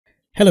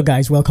Hello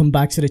guys, welcome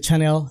back to the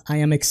channel. I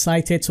am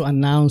excited to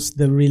announce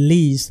the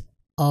release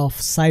of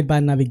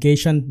Sidebar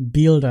Navigation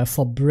Builder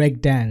for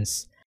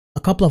Breakdance.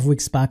 A couple of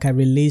weeks back, I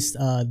released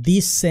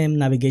this same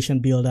navigation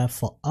builder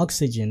for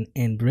Oxygen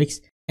and Bricks,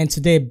 and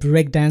today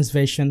Breakdance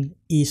version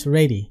is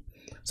ready.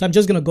 So I'm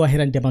just going to go ahead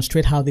and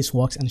demonstrate how this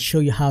works and show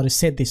you how to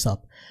set this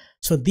up.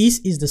 So this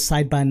is the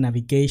Sidebar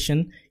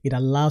Navigation. It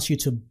allows you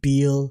to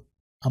build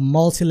a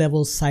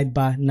multi-level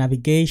sidebar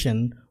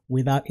navigation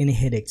without any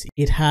headaches.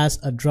 It has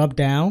a drop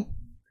down.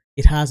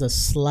 It has a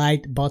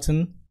slide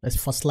button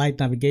that's for slide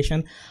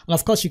navigation, and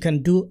of course you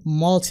can do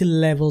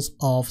multi-levels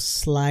of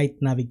slide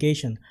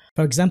navigation.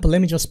 For example, let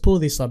me just pull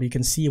this up. You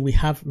can see we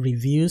have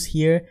reviews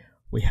here,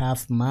 we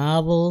have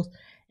marbles,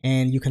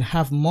 and you can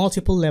have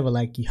multiple level,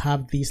 like you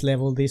have this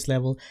level, this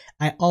level.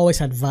 I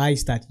always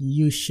advise that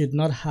you should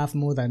not have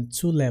more than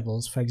 2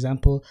 levels, for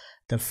example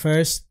the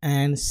first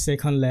and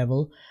second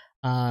level,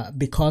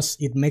 because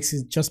it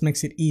just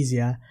makes it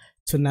easier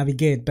to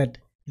navigate. But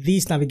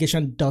this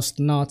navigation does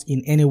not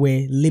in any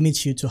way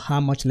limit you to how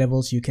much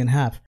levels you can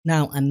have.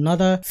 Now,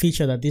 another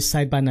feature that this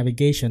sidebar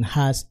navigation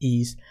has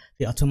is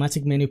the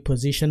automatic menu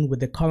position with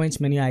the current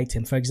menu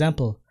item. For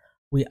example,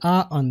 we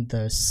are on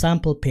the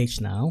sample page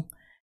now,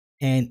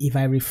 and if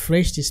I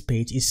refresh this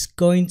page, it's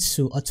going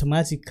to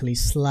automatically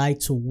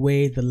slide to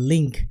where the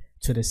link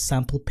to the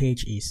sample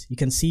page is. You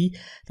can see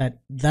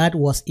that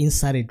was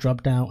inside a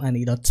drop down, and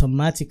it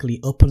automatically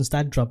opens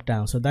that drop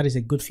down. So that is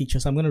a good feature.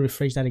 So I'm going to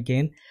refresh that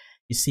again.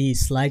 You see it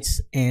slides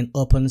and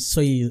opens,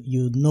 so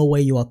you know where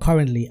you are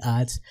currently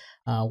at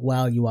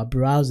while you are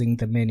browsing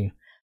the menu.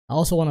 I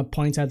also want to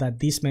point out that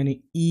this menu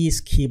is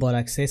keyboard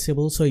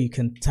accessible, so you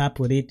can tap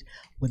with it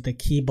with the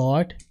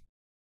keyboard.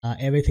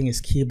 Everything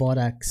is keyboard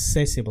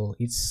accessible.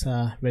 It's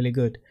really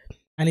good,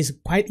 and it's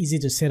quite easy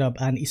to set up,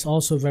 and it's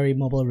also very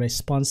mobile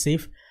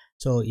responsive.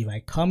 So if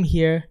I come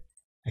here,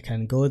 I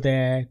can go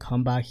there,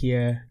 come back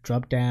here,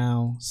 drop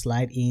down,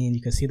 slide in.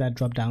 You can see that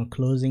drop down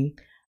closing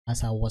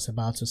as I was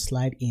about to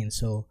slide in.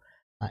 So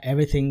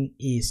everything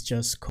is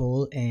just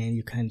cool, and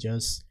you can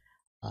just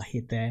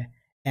hit there.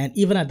 And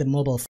even at the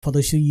mobile, for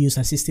those who use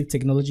assistive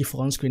technology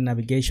for on-screen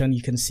navigation,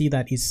 you can see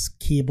that it's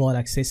keyboard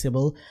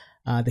accessible.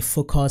 The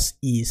focus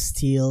is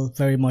still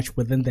very much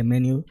within the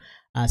menu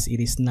as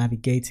it is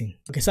navigating.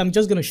 Okay, so I'm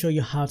just going to show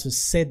you how to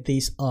set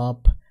this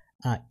up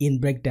in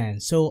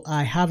Breakdance. So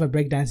I have a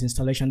Breakdance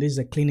installation. This is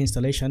a clean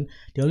installation.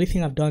 The only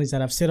thing I've done is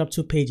that I've set up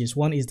 2 pages.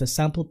 One is the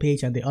sample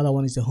page and the other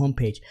one is the home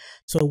page.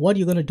 So what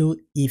you're going to do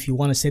if you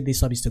want to set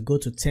this up is to go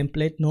to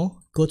template,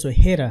 go to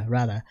header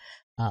rather,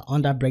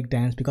 under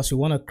Breakdance, because we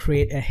want to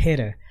create a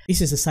header. This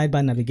is a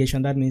sidebar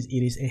navigation. That means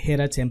it is a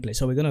header template.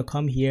 So we're going to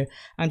come here.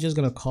 I'm just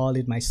going to call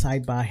it my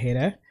sidebar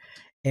header,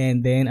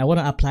 and then I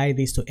want to apply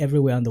this to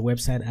everywhere on the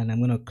website, and I'm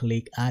going to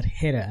click add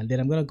header, and then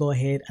I'm going to go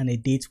ahead and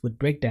edit with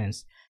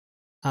Breakdance.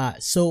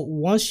 So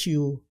once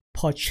you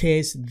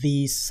purchase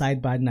this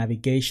sidebar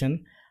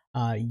navigation,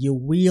 you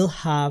will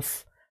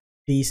have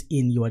this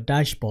in your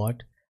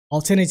dashboard.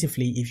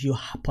 Alternatively, if you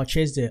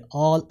purchase the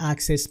all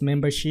access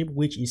membership,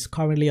 which is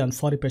currently on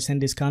 40%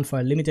 discount for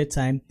a limited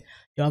time,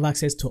 you have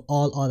access to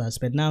all others.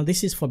 But now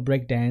this is for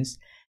Breakdance,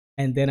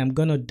 and then I'm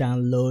going to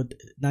download.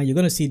 Now you're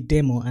going to see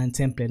demo and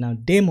template. Now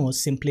demo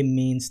simply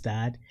means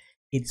that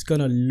it's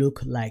going to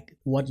look like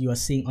what you are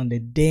seeing on the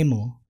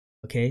demo.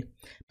 Okay,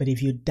 but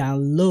if you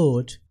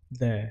download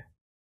the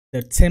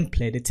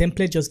template, the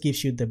template just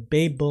gives you the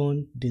bare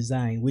bone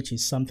design, which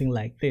is something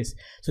like this.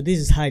 So this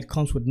is how it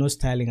comes with no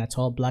styling at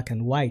all, black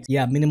and white.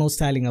 Yeah, minimal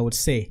styling, I would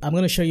say. I'm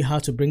going to show you how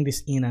to bring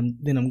this in, and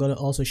then I'm going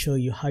to also show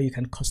you how you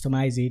can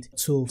customize it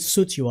to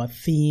suit your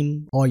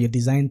theme or your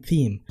design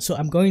theme. So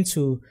I'm going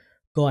to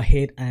go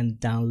ahead and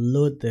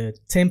download the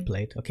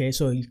template. Okay,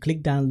 so you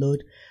click download.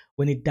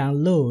 When it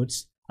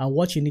downloads,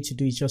 what you need to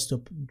do is just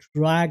to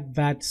drag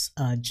that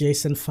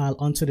JSON file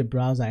onto the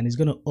browser, and it's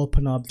going to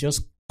open up.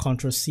 Just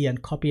Ctrl+C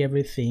and copy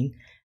everything,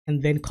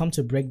 and then come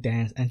to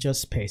Breakdance and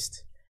just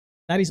paste.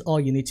 That is all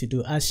you need to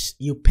do. As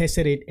you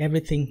pasted it,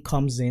 everything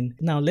comes in.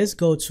 Now let's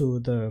go to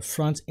the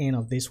front end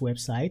of this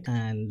website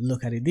and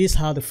look at it. This is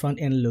how the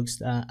front end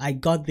looks. I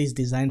got this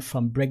design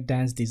from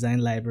Breakdance design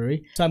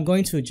library. So I'm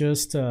going to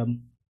just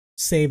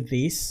save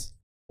this.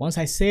 Once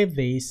I save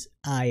this,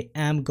 I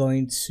am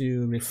going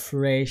to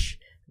refresh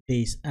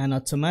this, and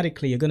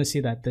automatically you're going to see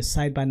that the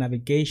sidebar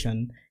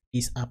navigation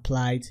is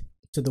applied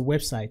to the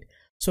website.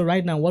 So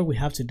right now what we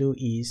have to do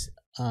is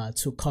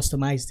to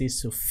customize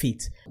this to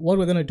fit. What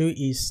we're going to do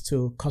is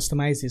to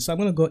customize this. So I'm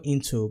going to go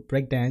into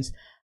Breakdance.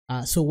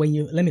 So when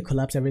you, let me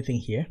collapse everything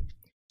here.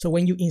 So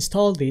when you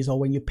install this, or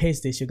when you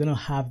paste this, you're going to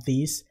have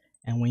this,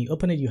 and when you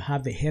open it, you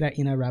have the header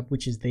inner wrap,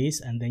 which is this,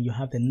 and then you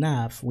have the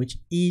nav, which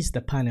is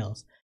the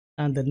panels.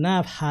 And the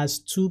nav has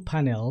 2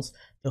 panels.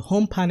 The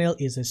home panel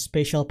is a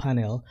special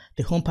panel.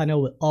 The home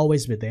panel will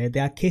always be there.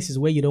 There are cases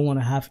where you don't want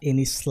to have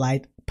any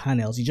slide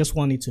panels. You just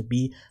want it to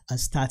be a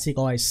static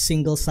or a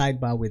single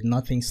sidebar with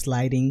nothing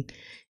sliding,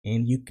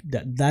 and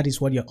that is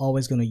what you're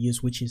always going to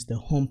use, which is the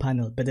home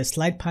panel. But the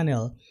slide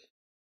panel,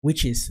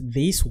 which is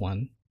this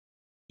one,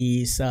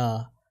 is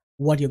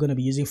what you're going to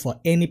be using for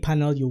any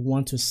panel you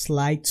want to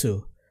slide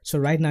to. So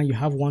right now you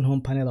have one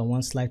home panel and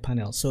one slide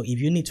panel. So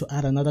if you need to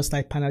add another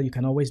slide panel, you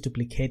can always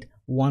duplicate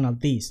one of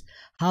these.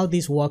 How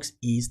this works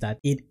is that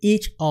in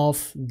each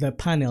of the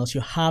panels,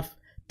 you have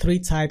three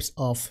types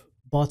of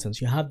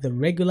buttons. You have the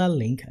regular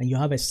link, and you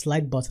have a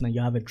slide button, and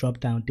you have a drop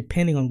down,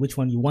 depending on which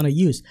one you want to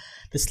use.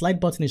 The slide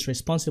button is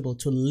responsible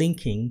to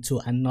linking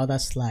to another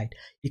slide.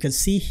 You can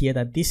see here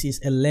that this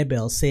is a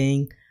label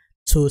saying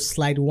to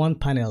slide 1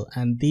 panel,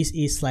 and this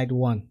is slide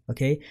 1,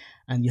 okay?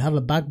 And you have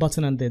a back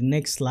button on the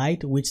next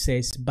slide which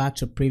says back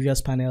to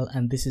previous panel,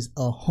 and this is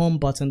a home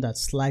button that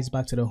slides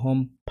back to the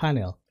home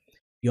panel.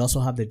 You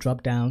also have the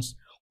drop downs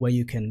where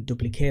you can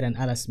duplicate and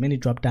add as many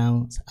drop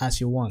downs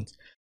as you want.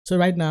 So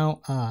right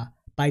now,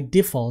 by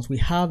default, we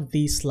have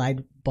the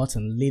slide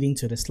button leading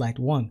to the slide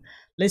 1.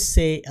 Let's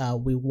say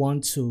we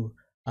want to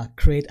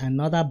create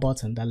another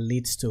button that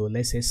leads to,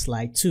 let's say,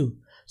 slide 2.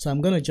 So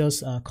I'm going to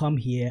just come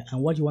here,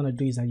 and what you want to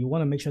do is that you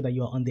want to make sure that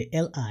you're on the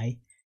LI,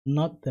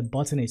 not the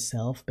button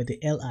itself, but the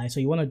LI.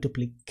 So you want to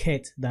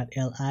duplicate that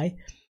LI,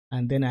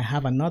 and then I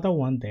have another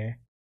one there,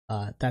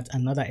 that's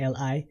another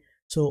LI.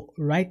 So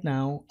right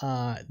now,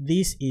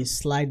 this is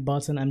slide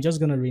button. I'm just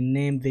going to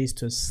rename this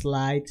to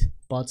slide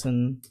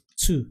button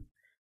 2.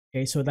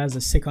 Okay, so that's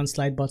the second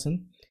slide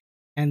button.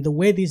 And the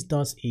way this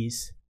does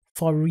is,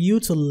 for you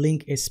to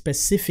link a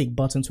specific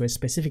button to a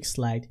specific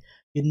slide,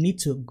 you need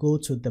to go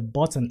to the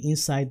button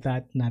inside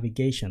that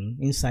navigation,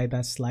 inside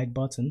that slide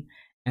button,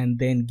 and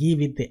then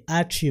give it the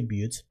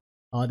attribute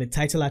or the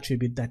title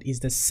attribute that is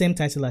the same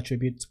title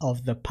attribute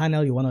of the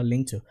panel you want to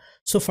link to.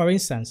 So for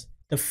instance,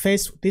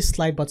 this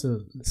slide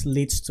button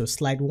leads to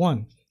slide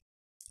 1.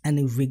 And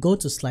if we go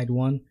to slide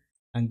 1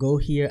 and go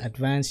here,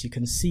 advanced, you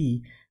can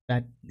see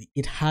that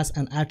it has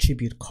an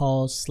attribute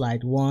called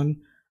slide 1.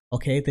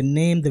 Okay, the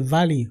name, the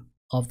value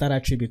of that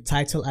attribute,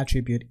 title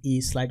attribute,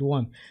 is slide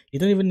 1. You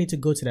don't even need to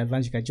go to the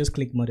advanced. You can just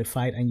click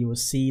modified and you will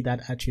see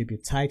that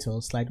attribute title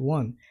slide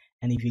 1.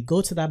 And if you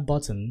go to that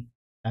button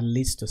that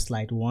leads to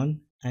slide 1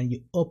 and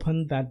you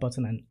open that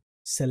button and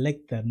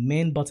select the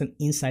main button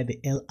inside the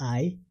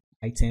LI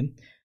item,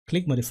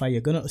 click modify,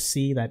 you're going to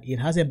see that it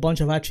has a bunch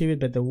of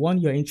attributes, but the one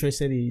you're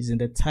interested in is in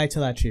the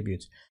title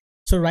attribute.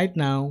 So right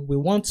now we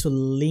want to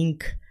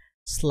link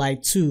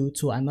slide 2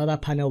 to another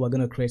panel we're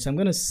going to create. So I'm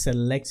going to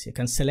select, you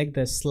can select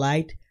the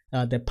slide,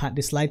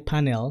 the slide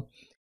panel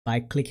by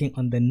clicking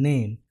on the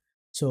name.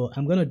 So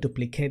I'm going to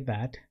duplicate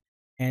that,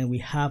 and we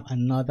have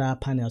another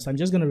panel. So I'm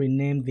just going to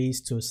rename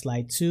this to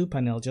slide 2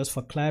 panel just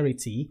for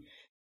clarity,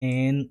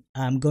 and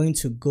I'm going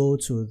to go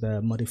to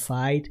the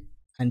modified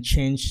and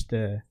change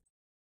the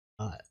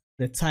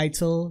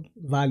title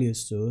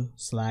values to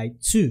slide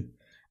 2.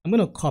 I'm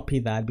going to copy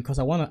that because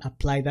I want to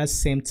apply that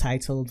same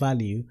title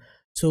value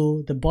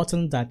to the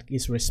button that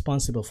is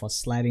responsible for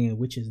sliding in,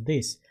 which is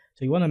this.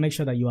 So you want to make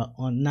sure that you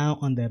are now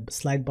on the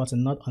slide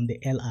button, not on the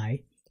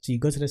LI. So you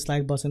go to the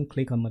slide button,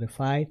 click on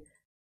modified.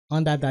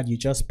 Under that, you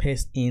just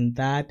paste in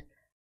that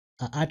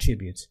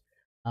attribute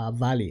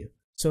value.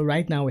 So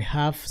right now we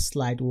have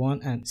slide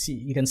 1, and see,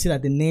 you can see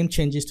that the name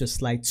changes to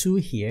slide 2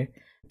 here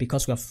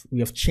because we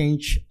have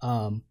changed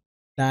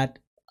that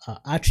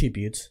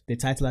attribute, the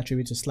title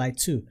attribute, to slide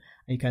 2.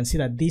 And you can see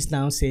that this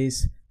now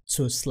says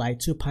to slide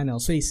 2 panel.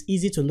 So it's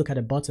easy to look at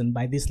a button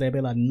by this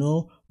label and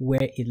know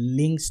where it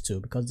links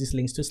to, because this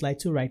links to slide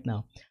 2 right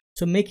now.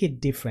 To make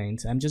it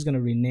different, I'm just going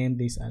to rename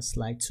this as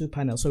slide 2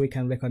 panel so we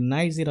can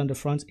recognize it on the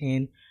front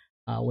end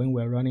when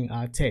we're running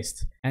our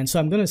test. And so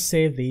I'm going to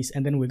save this,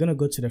 and then we're going to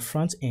go to the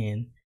front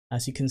end.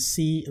 As you can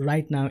see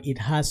right now, it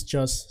has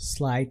just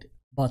slide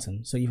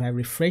button. So if I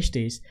refresh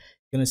this,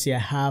 you're going to see I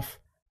have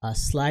a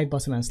slide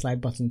button and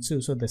slide button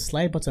 2. So the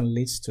slide button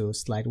leads to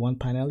slide 1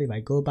 panel. If I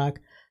go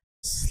back,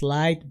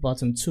 slide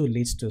button 2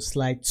 leads to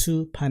slide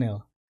 2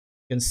 panel.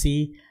 You can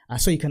see,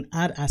 so you can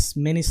add as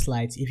many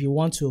slides. If you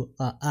want to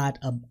add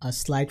a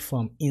slide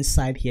from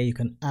inside here, you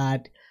can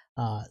add,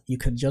 you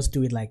can just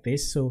do it like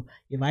this. So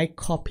if I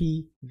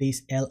copy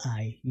this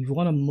LI, if you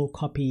want to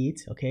copy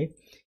it, okay,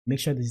 make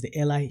sure this is the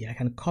LI. I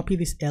can copy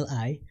this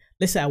LI.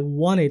 Let's say I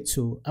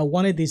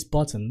wanted this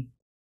button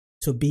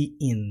to be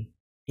in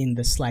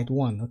the slide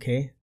 1,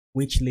 okay,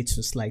 which leads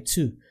to slide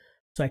 2.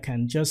 So I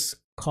can just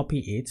copy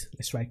it.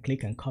 Let's right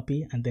click and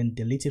copy, and then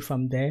delete it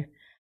from there.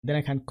 Then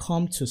I can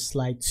come to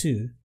slide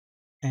 2,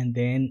 and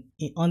then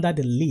under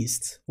the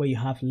list where you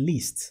have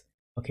list,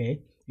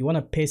 okay, you want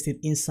to paste it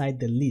inside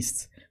the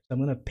list. So I'm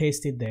going to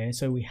paste it there.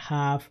 So we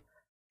have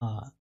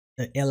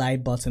the LI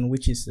button,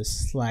 which is the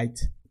slide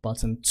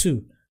button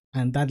 2,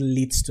 and that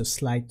leads to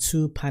slide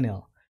 2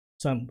 panel.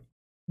 So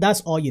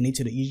that's all you need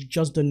to do. You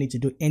just don't need to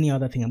do any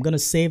other thing. I'm going to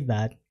save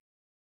that,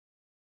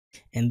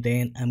 and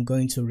then I'm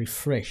going to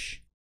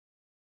refresh.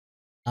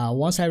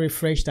 Once I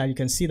refresh that, you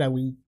can see that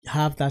we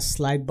have that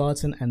slide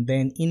button, and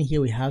then in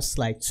here we have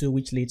slide 2,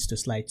 which leads to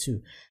slide 2.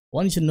 I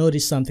want you to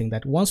notice something,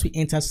 that once we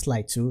enter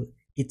slide 2,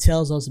 it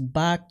tells us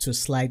back to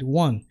slide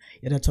 1.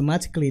 It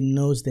automatically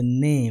knows the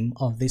name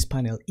of this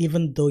panel,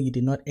 even though you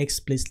did not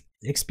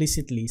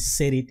explicitly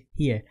set it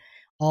here.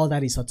 All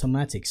that is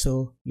automatic.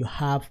 So you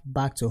have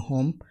back to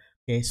home.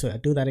 Okay, so I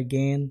do that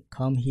again,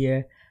 come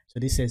here. So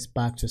this says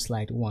back to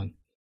slide 1.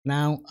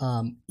 Now,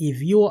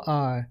 if you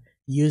are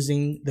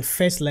using the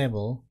first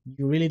level,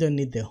 you really don't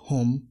need the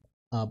home.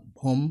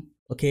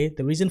 Okay,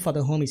 the reason for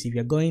the home is if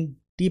you're going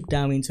deep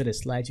down into the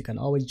slides, you can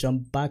always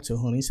jump back to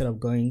home instead of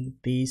going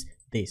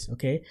this.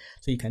 Okay,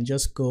 so you can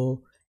just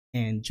go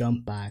and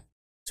jump back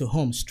to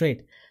home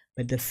straight.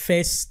 But the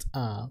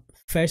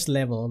first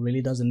level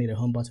really doesn't need a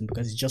home button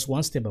because it's just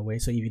one step away.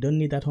 So if you don't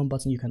need that home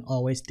button, you can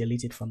always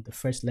delete it from the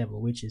first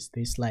level, which is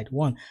this slide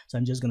 1. So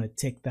I'm just going to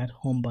take that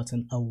home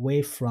button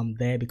away from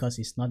there because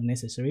it's not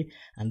necessary,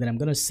 and then I'm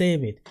going to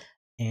save it,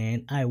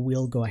 and I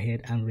will go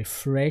ahead and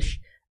refresh.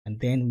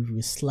 And then if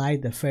we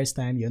slide the first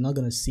time, you're not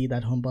going to see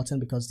that home button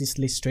because this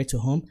leads straight to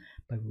home.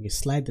 But if we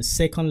slide the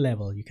second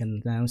level, you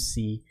can now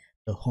see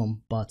the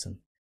home button.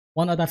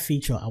 One other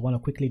feature I want to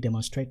quickly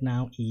demonstrate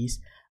now is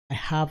I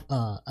have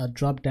a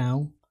drop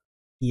down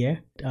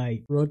here.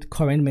 I wrote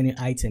current menu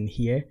item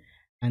here,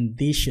 and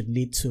this should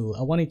lead to,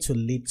 I want it to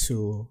lead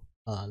to,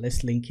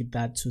 let's link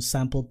that to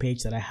sample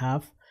page that I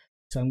have.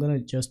 So I'm going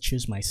to just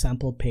choose my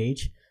sample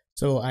page.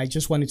 So I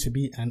just want it to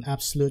be an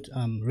absolute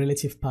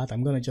relative path.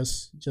 I'm going to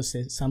just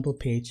say sample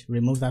page,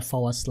 remove that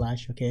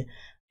 /. Okay,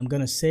 I'm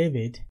going to save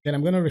it. Then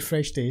I'm going to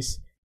refresh this,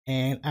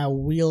 and I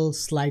will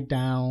slide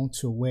down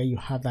to where you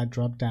have that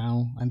drop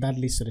down, and that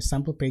leads to the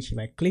sample page. If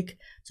I click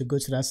to go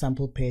to that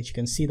sample page, you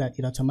can see that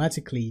it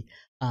automatically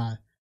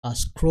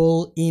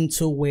scroll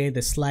into where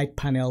the slide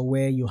panel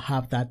where you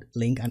have that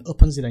link and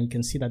opens it, and you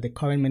can see that the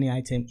current menu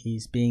item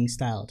is being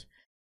styled.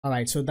 All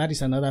right, so that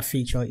is another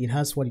feature. It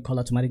has what you call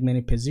automatic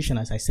menu position,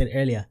 as I said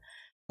earlier.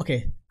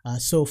 Okay,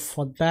 so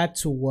for that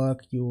to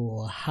work,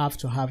 you have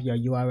to have your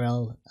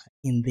URL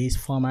in these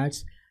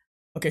formats.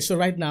 Okay, so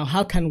right now,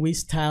 how can we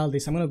style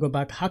this? I'm going to go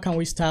back. How can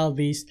we style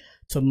this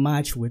to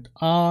match with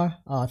our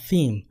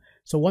theme?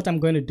 So what I'm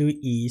going to do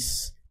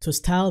is to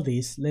style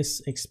this,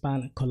 let's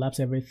expand, collapse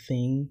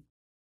everything.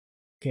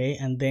 Okay,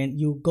 and then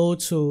you go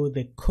to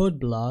the code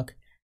block,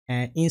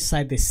 and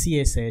inside the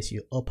CSS,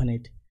 you open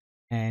it.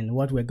 And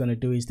what we're going to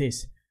do is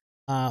this.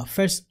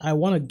 First, I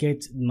want to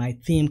get my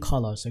theme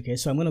colors. Okay,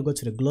 so I'm going to go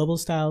to the global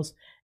styles.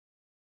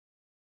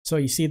 So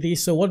you see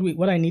this. So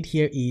what I need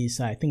here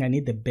is, I think I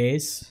need the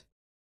base.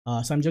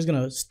 So I'm just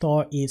going to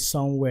store it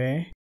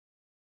somewhere.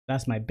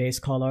 That's my base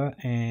color,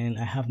 and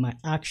I have my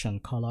action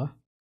color.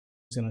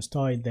 I'm just going to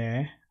store it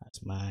there as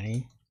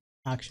my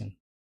action.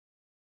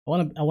 I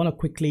want to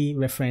quickly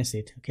reference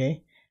it.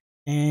 Okay,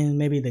 and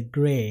maybe the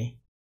gray.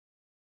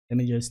 Let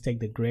me just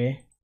take the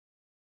gray.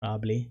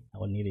 Probably I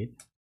will need it.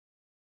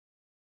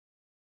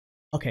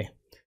 Okay,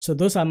 so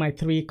those are my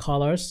 3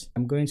 colors.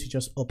 I'm going to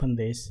just open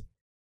this,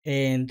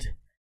 and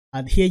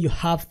here you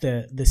have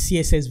the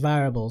CSS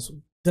variables.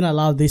 Don't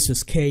allow this to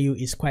scare you.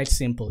 It's quite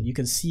simple. You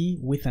can see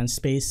width and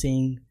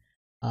spacing,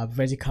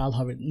 vertical,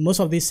 horizontal. Most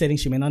of these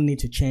settings you may not need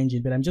to change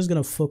it, but I'm just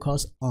going to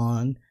focus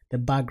on the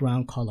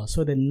background color.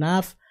 So the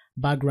nav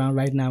background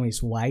right now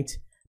is white,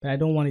 but I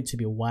don't want it to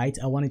be white.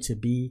 I want it to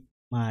be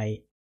my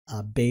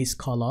base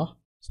color.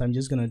 So I'm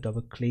just going to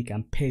double click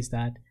and paste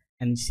that,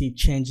 and you see it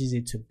changes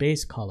it to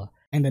base color.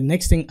 And the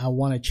next thing I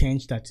want to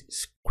change that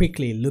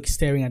quickly looks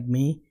staring at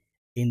me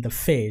in the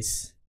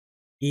face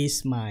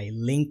is my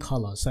link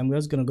color. So I'm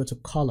just going to go to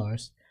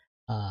colors.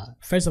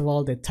 First of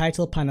all, the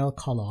title panel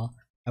color,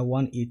 I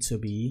want it to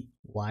be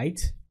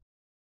white.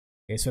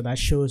 Okay, so that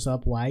shows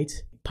up white.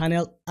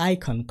 Panel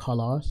icon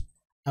colors,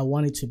 I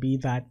want it to be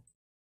that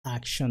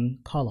action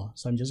color.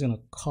 So I'm just going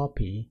to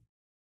copy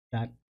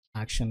that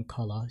action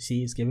color.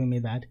 See, it's giving me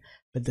that.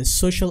 But the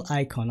social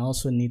icon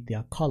also need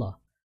their color.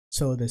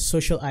 So the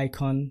social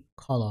icon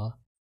color,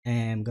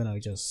 I'm gonna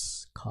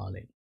just call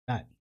it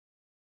that.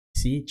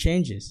 See, it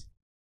changes.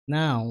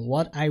 Now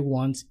what I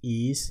want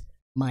is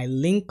my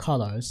link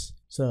colors.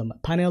 So my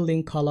panel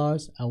link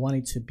colors, I want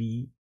it to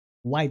be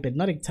white, but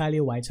not entirely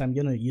white. So I'm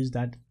gonna use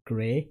that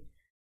gray.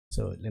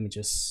 So let me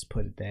just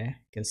put it there.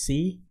 You can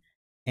see.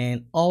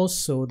 And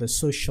also the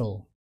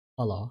social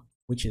color,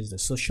 which is the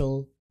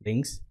social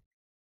links.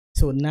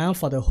 So now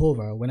for the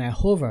hover, when I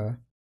hover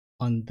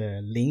on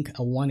the link,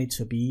 I want it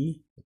to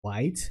be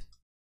white.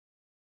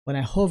 When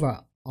I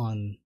hover,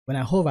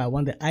 I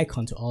want the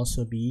icon to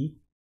also be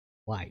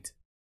white.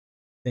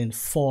 Then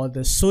for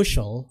the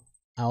social,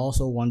 I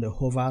also want the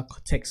hover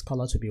text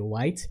color to be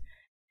white.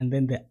 And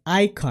then the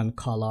icon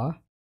color,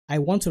 I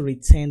want to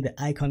retain the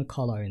icon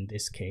color in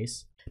this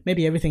case.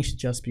 Maybe everything should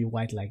just be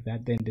white like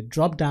that. Then the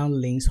drop down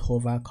links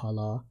hover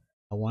color,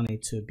 I want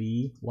it to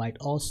be white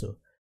also.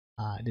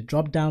 The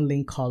drop down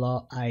link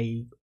color,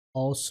 I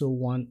also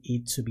want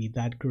it to be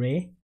that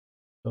gray.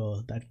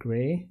 So that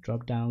gray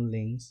drop down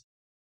links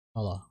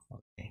color.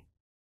 Okay.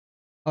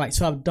 All right,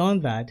 so I've done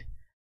that.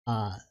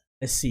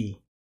 Let's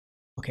see.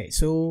 Okay,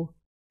 so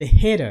the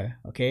header,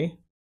 okay,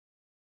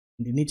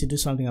 you need to do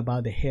something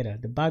about the header.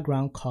 The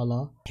background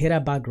color,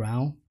 header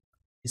background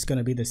is going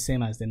to be the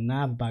same as the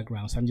nav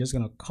background. So I'm just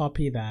going to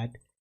copy that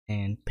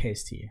and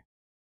paste here.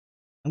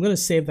 I'm going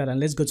to save that, and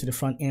let's go to the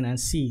front end and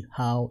see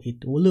how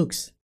it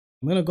looks.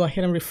 I'm going to go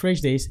ahead and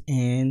refresh this,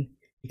 and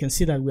you can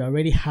see that we're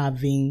already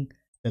having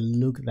the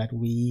look that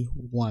we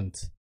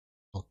want.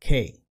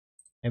 Okay,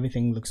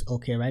 everything looks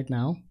okay right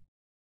now.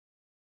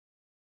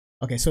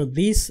 Okay, so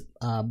this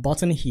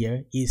button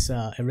here is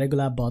a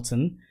regular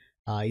button.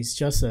 It's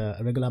just a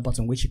regular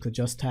button which you could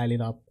just style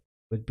it up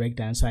with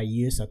Breakdance. So I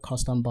use a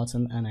custom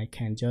button and I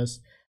can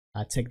just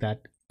take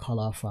that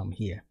color from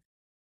here.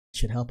 It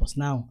should help us.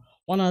 Now,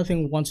 one other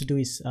thing we want to do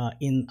is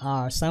in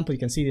our sample, you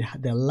can see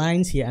the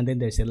lines here, and then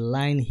there's a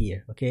line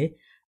here. Okay,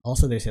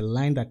 also there's a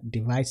line that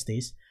divides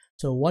this.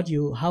 So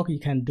how you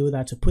can do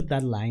that to put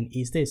that line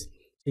is this.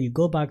 So you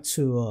go back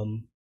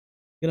to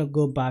you're gonna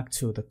go back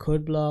to the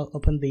code block,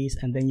 open this,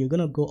 and then you're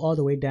gonna go all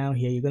the way down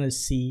here. You're gonna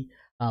see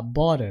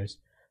borders.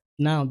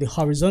 Now the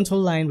horizontal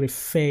line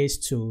refers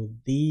to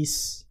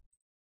this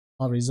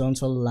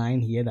horizontal line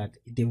here that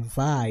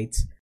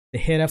divides the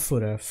header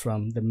footer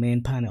from the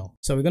main panel.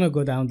 So we're gonna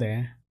go down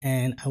there,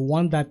 and I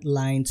want that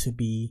line to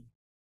be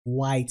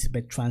white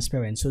but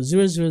transparent. So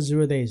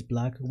 000 there is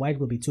black, white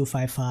will be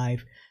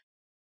 255,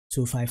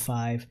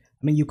 255.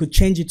 I mean, you could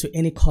change it to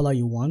any color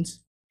you want,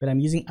 but I'm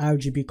using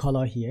RGB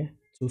color here,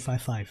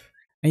 255.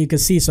 And you can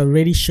see it's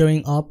already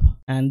showing up,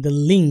 and the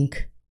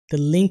link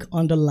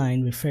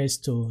underline refers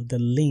to the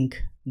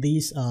link,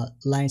 these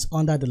lines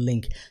under the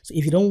link. So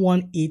if you don't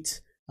want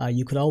it,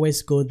 you could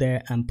always go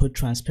there and put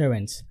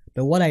transparent.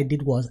 But what I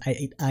did was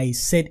I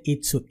set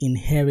it to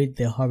inherit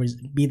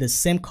be the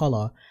same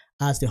color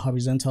as the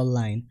horizontal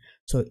line,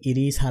 so it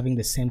is having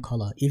the same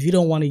color. If you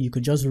don't want it, you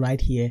could just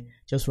write here,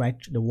 just write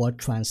the word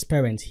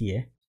transparent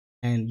here,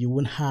 and you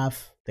wouldn't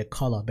have the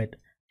color. But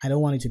I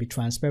don't want it to be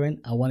transparent.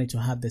 I want it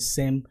to have the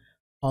same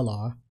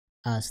color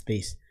as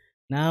this.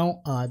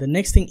 Now the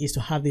next thing is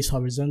to have this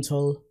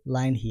horizontal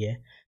line here.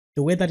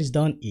 The way that is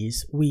done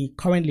is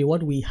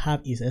what we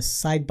have is a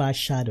sidebar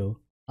shadow.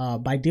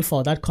 By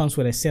default, that comes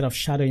with a set of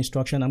shadow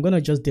instruction. I'm going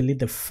to just delete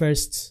the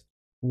first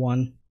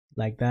one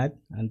like that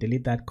and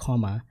delete that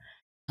comma.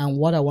 And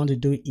what I want to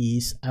do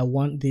is I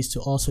want this to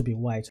also be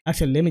white.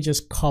 Actually, let me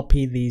just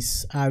copy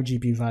this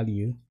RGB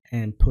value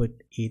and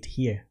put it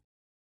here.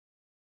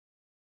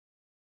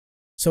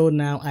 So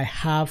now I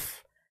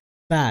have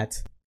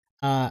that.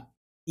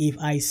 If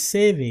I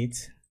save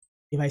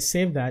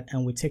that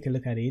and we take a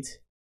look at it,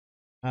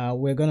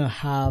 we're going to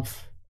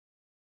have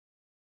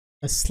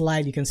a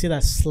slide. You can see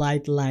that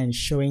slight line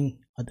showing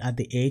at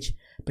the edge,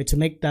 but to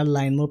make that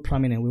line more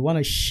prominent, we want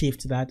to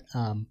shift that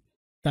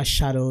that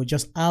shadow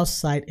just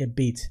outside a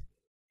bit,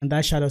 and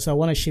that shadow, so I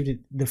want to shift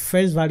it. The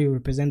first value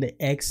represent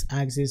the X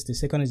axis, the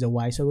second is the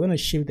Y, so we're going to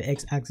shift the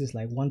X axis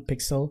like 1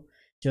 pixel,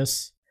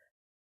 just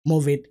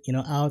move it,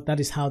 out. That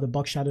is how the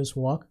box shadows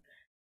work.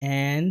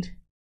 And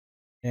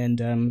if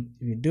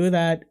you do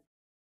that,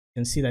 you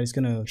can see that it's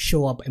going to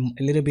show up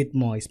a little bit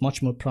more. It's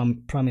much more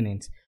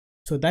prominent.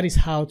 So that is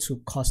how to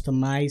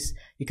customize.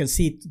 You can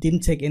see it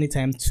didn't take any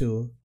time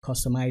to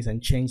customize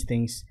and change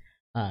things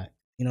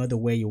the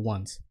way you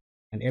want,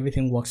 and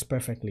everything works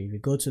perfectly. If you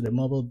go to the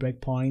mobile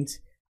breakpoint,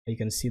 you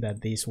can see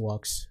that this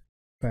works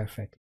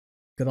perfect.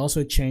 You could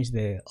also change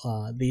the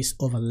this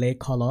overlay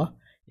color.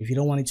 If you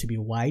don't want it to be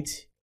white,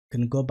 you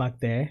can go back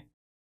there.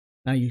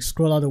 Now you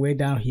scroll all the way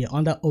down here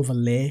under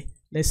overlay.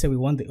 Let's say we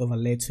want the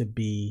overlay to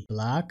be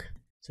black,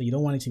 so you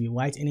don't want it to be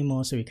white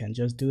anymore, so you can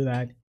just do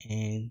that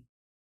and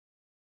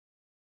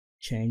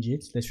change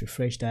it. Let's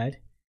refresh that,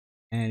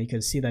 and you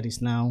can see that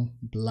it's now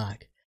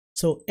black.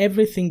 So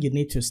everything you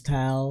need to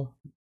style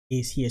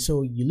is here.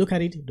 So you look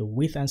at it, the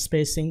width and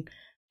spacing,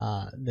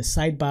 the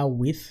sidebar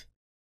width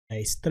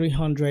is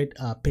 300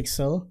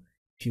 pixel.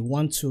 If you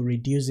want to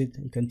reduce it,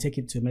 you can take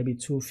it to maybe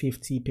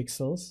 250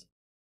 pixels,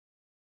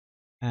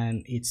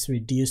 and it's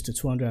reduced to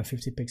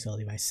 250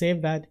 pixels. If I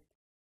save that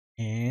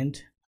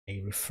and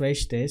I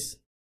refresh this,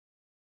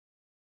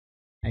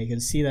 and you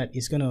can see that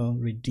it's going to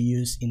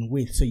reduce in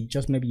width, so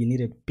maybe you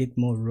need a bit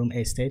more room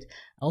estate.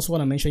 I also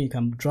want to mention you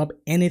can drop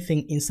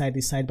anything inside the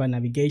sidebar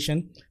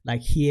navigation.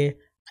 Like here,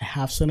 I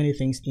have so many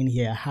things in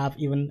here. I have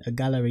even a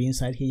gallery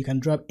inside here. You can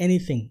drop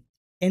anything.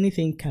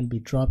 Anything can be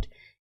dropped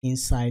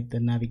inside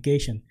the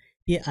navigation.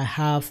 Here I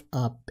have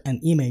an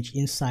image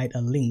inside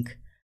a link.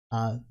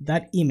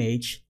 That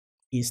image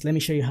is, let me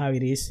show you how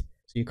it is.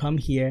 So you come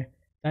here,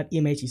 that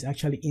image is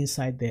actually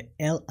inside the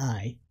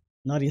LI,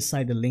 not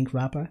inside the link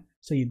wrapper.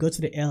 So you go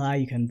to the LI,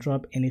 you can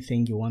drop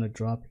anything you want to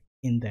drop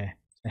in there.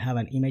 I have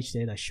an image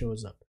there that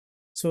shows up.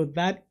 So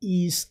that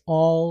is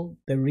all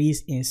there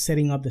is in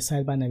setting up the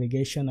sidebar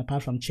navigation,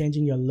 apart from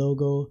changing your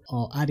logo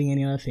or adding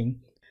any other thing.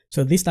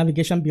 So this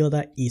navigation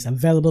builder is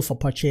available for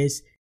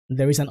purchase.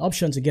 There is an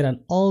option to get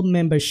an all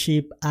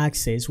membership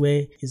access,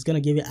 where it's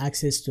going to give you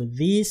access to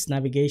this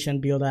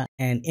navigation builder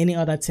and any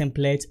other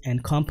template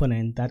and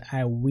component that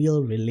I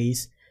will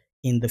release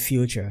in the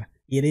future.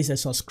 It is a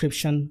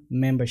subscription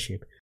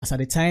membership. As at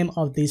the time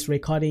of this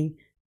recording,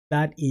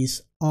 that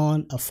is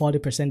on a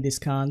 40%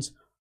 discount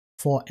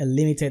for a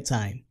limited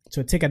time.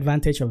 So take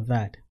advantage of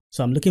that.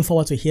 So I'm looking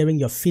forward to hearing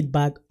your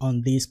feedback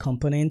on these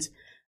components,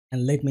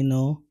 and let me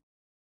know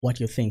what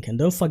you think. And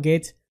don't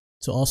forget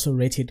to also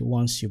rate it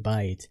once you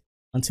buy it.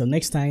 Until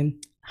next time,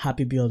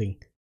 happy building.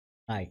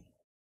 Bye.